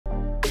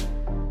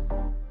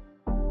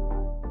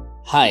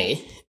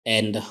Hi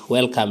and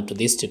welcome to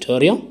this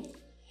tutorial.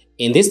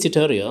 In this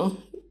tutorial,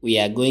 we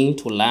are going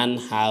to learn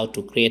how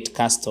to create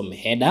custom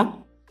header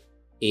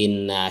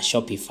in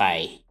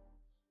Shopify.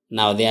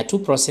 Now there are two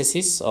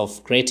processes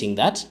of creating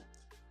that,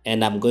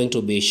 and I'm going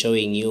to be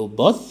showing you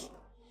both.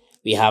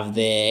 We have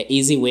the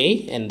easy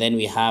way and then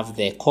we have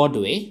the code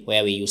way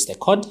where we use the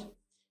code,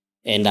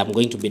 and I'm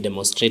going to be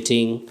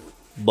demonstrating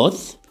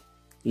both.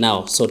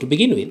 Now, so to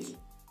begin with,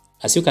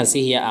 as you can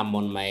see here, I'm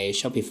on my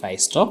Shopify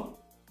store.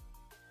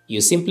 You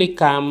simply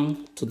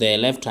come to the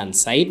left-hand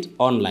side,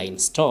 online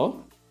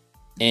store,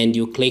 and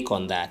you click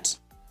on that.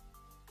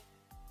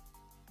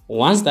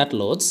 Once that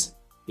loads,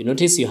 you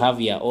notice you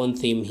have your own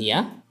theme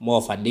here, more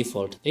of a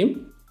default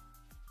theme.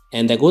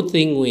 And the good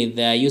thing with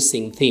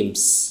using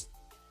themes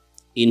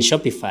in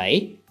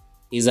Shopify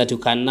is that you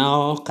can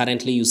now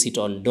currently use it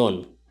on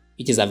Dawn,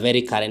 which is a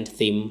very current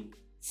theme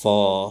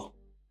for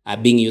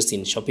being used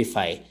in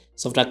Shopify.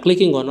 So after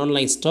clicking on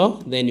online store,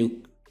 then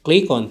you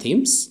click on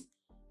themes.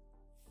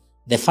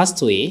 The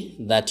first way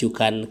that you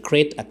can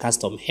create a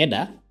custom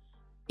header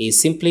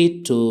is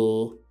simply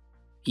to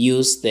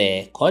use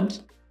the code.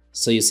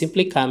 So you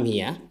simply come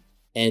here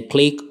and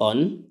click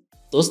on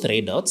those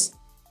three dots,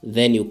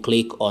 then you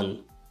click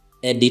on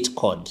edit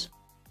code,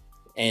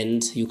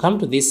 and you come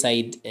to this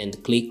side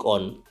and click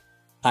on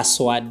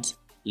password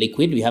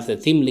liquid. We have the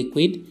theme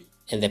liquid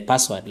and the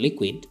password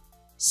liquid.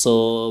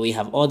 So we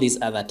have all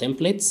these other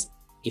templates.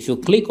 If you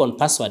click on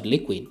password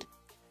liquid,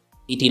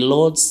 it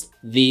loads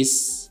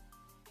this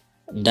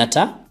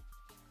data,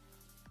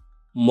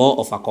 more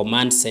of a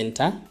command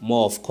center,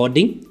 more of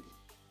coding,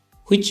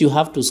 which you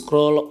have to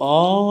scroll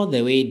all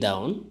the way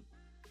down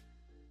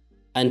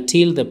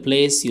until the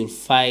place you'll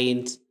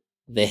find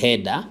the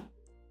header.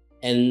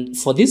 And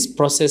for this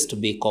process to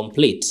be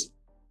complete,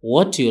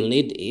 what you'll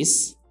need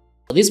is,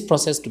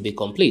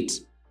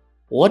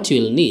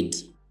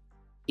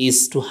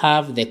 to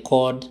have the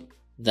code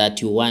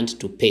that you want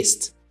to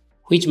paste,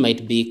 which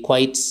might be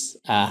quite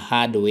a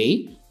hard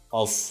way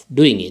of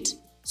doing it.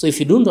 So if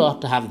you do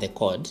not have the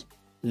code,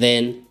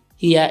 then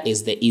here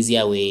is the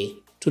easier way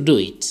to do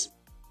it.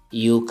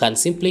 You can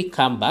simply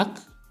come back.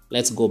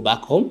 Let's go back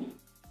home.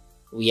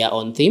 We are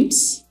on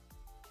themes,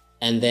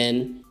 and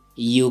then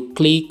you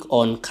click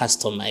on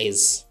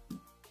customize.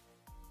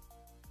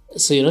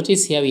 So you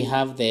notice here we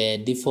have the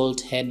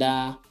default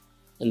header,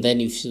 and then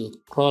if you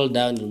scroll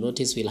down, you'll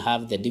notice we'll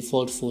have the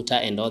default footer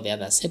and all the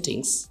other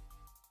settings.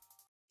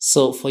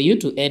 So for you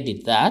to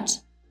edit that,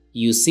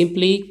 you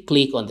simply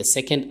click on the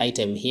second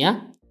item here.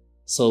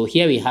 So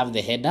here we have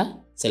the header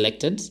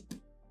selected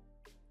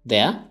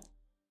there.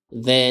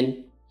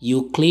 Then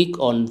you click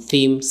on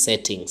theme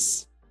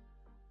settings.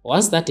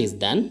 Once that is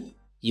done,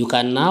 you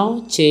can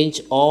now change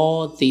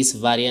all these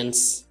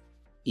variants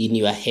in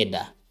your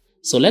header.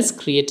 So let's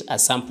create a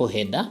sample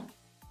header.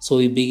 So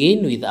we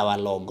begin with our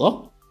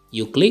logo.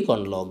 You click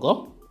on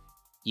logo.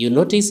 You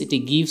notice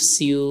it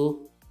gives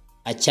you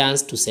a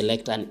chance to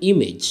select an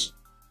image.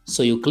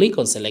 So you click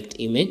on select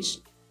image,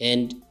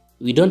 and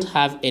we don't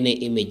have any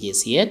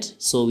images yet,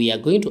 so we are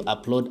going to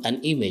upload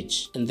an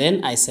image, and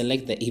then I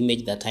select the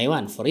image that I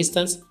want. For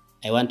instance,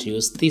 I want to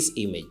use this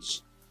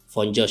image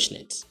for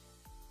JoshNet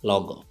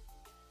logo.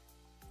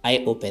 I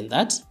open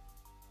that.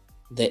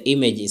 The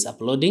image is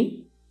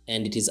uploading,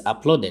 and it is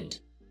uploaded.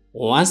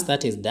 Once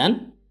that is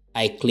done,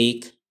 I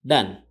click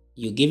done.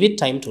 You give it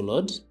time to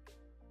load,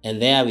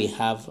 and there we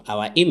have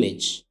our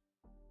image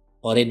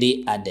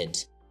already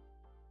added.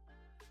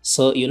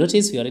 So you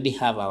notice we already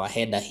have our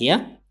header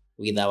here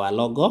with our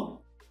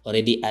logo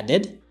already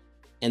added,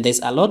 and there's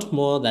a lot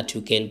more that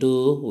you can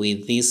do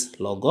with this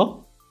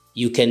logo.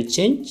 You can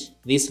change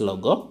this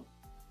logo.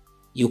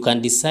 You can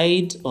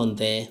decide on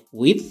the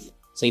width.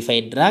 So if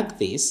I drag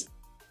this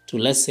to,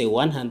 let's say,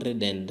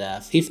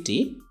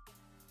 150,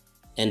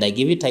 and I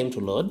give it time to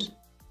load,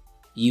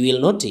 you will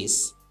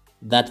notice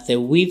that the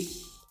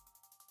width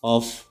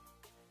of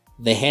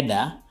the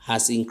header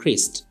has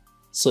increased.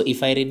 So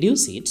if I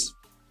reduce it,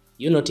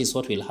 you notice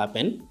what will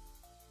happen.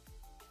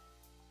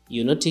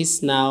 You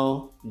notice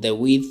now the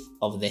width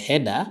of the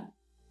header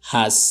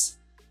has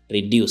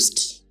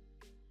reduced.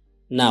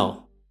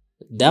 Now,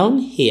 down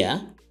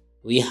here,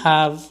 we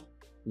have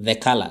the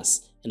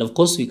colors. And of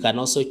course, we can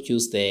also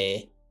choose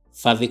the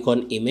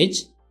favicon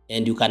image,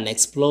 and you can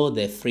explore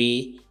the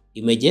free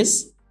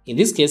images. In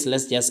this case,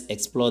 let's just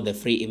explore the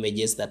free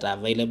images that are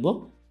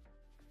available.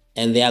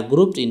 And they are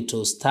grouped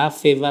into star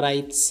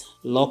favorites,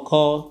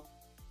 local,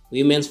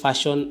 women's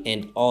fashion,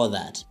 and all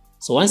that.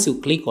 So once you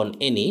click on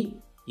any,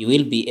 you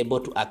will be able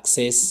to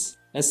access,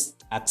 let's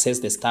access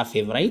the star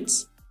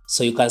favorites.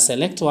 So you can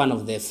select one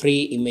of the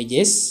free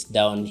images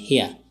down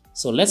here.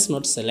 So let's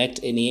not select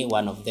any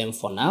one of them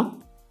for now.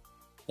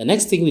 The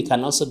next thing we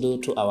can also do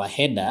to our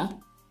header,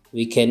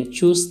 we can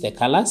choose the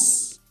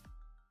colors.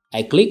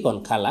 I click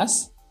on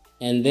colors,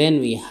 and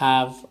then we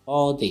have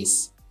all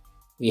this.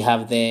 We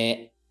have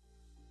the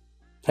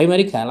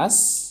primary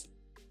colors,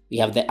 we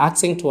have the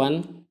accent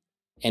one,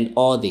 and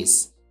all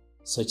this.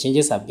 So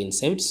changes have been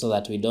saved so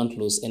that we don't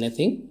lose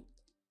anything.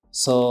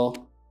 So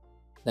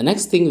The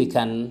next thing we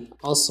can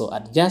also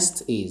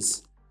adjust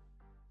is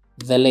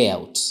the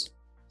layout.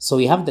 So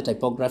we have the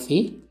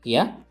typography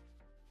here.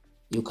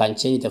 You can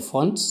change the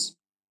fonts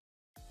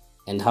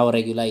and how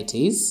regular it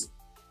is.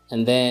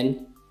 And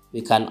then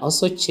we can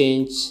also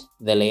change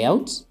the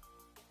layout.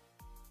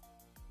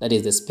 That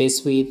is the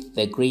space width,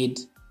 the grid,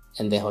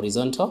 and the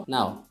horizontal.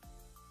 Now,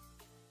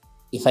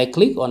 if I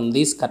click on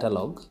this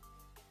catalog,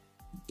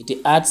 it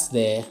adds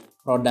the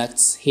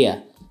products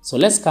here. So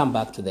let's come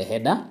back to the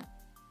header.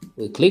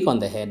 We click on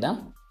the header.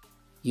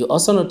 You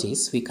also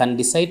notice we can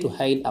decide to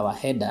hide our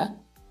header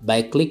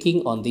by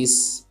clicking on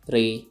these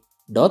 3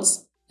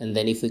 dots. And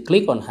then if we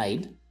click on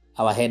hide,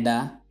 our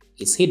header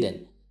is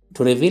hidden.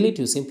 To reveal it,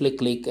 you simply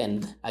click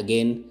and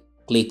again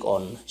click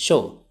on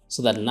show,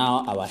 so that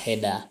now our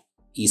header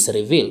is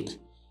revealed.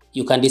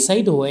 You can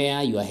decide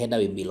where your header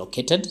will be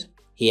located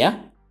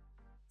here.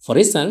 For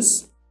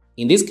instance,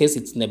 in this case,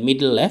 it's in the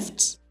middle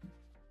left.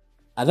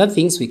 Other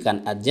things we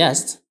can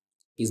adjust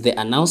is the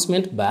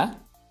announcement bar.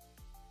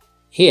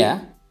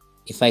 Here,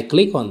 if I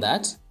click on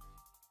that,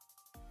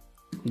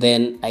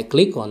 then I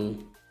click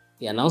on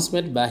the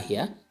announcement bar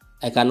here,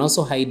 I can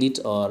also hide it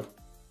or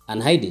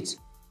unhide it.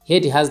 Here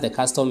it has the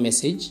custom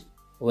message,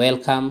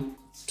 welcome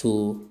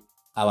to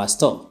our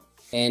store.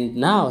 And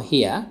now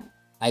here,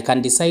 I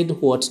can decide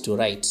what to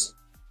write.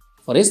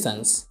 For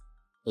instance,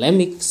 let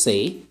me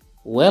say,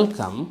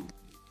 welcome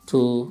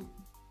to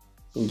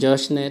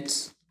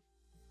JoshNet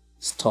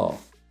store.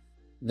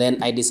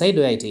 Then I decide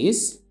where it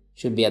is,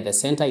 should be at the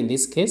center in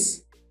this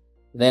case.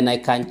 Then I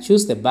can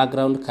choose the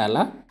background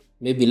color.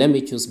 Maybe let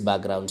me choose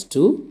background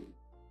 2.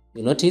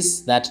 You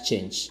notice that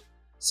change.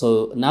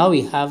 So now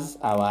we have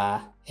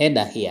our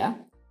header here,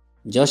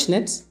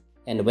 JoshNet,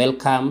 and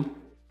welcome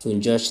to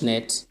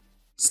JoshNet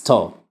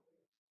store.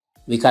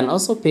 We can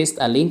also paste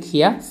a link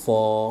here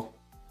for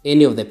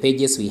any of the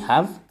pages we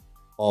have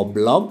or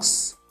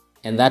blogs,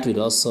 and that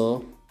will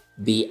also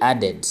be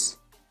added.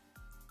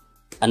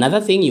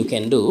 Another thing you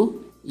can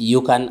do,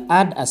 you can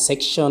add a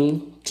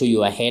section to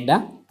your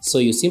header. So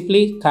you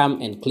simply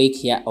come and click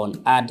here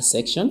on add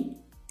section,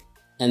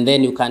 and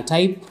then you can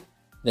type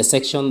the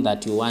section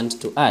that you want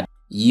to add.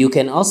 You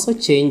can also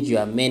change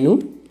your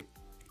menu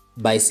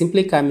by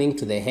simply coming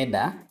to the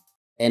header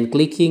and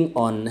clicking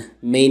on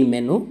main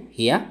menu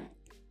here.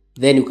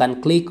 Then you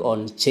can click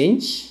on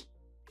change.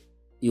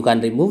 You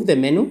can remove the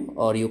menu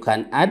or you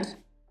can add.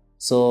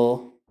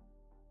 So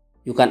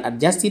you can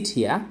adjust it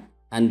here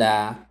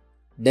under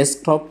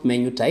desktop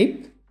menu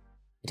type.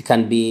 It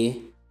can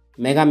be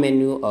mega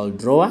menu or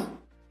drawer.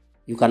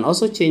 You can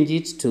also change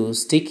it to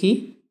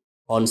sticky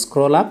on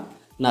scroll up.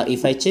 Now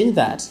if I change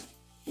that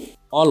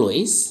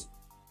always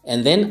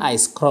and then I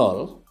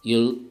scroll,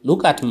 you'll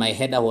look at my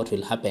header, what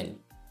will happen?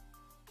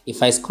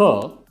 If I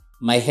scroll,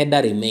 my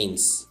header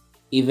remains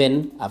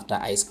even after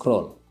I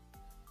scroll.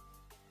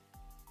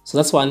 So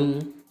that's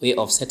one way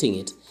of setting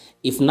it.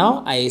 If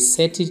now I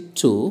set it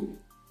to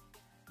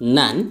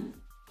none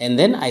and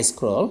then I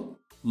scroll,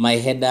 my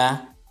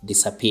header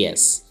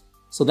disappears.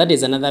 So that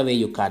is another way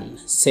you can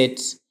set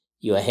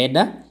your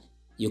header.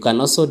 You can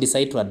also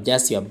decide to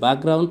adjust your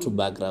background to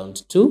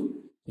background 2.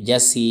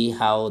 Just see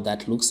how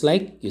that looks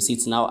like. You see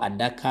it's now a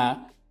darker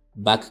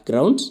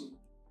background.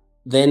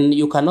 Then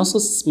you can also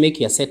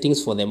make your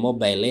settings for the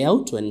mobile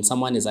layout. When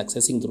someone is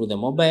accessing through the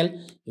mobile,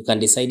 you can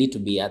decide it to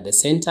be at the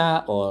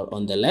center or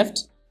on the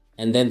left.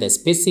 And then the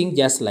spacing,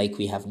 just like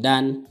we have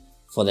done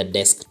for the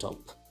desktop.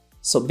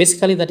 So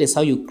basically that is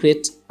how you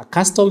create a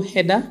custom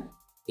header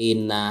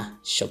in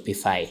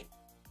Shopify.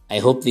 I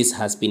hope this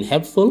has been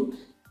helpful.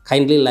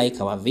 Kindly like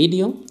our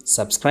video,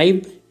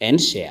 subscribe and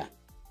share.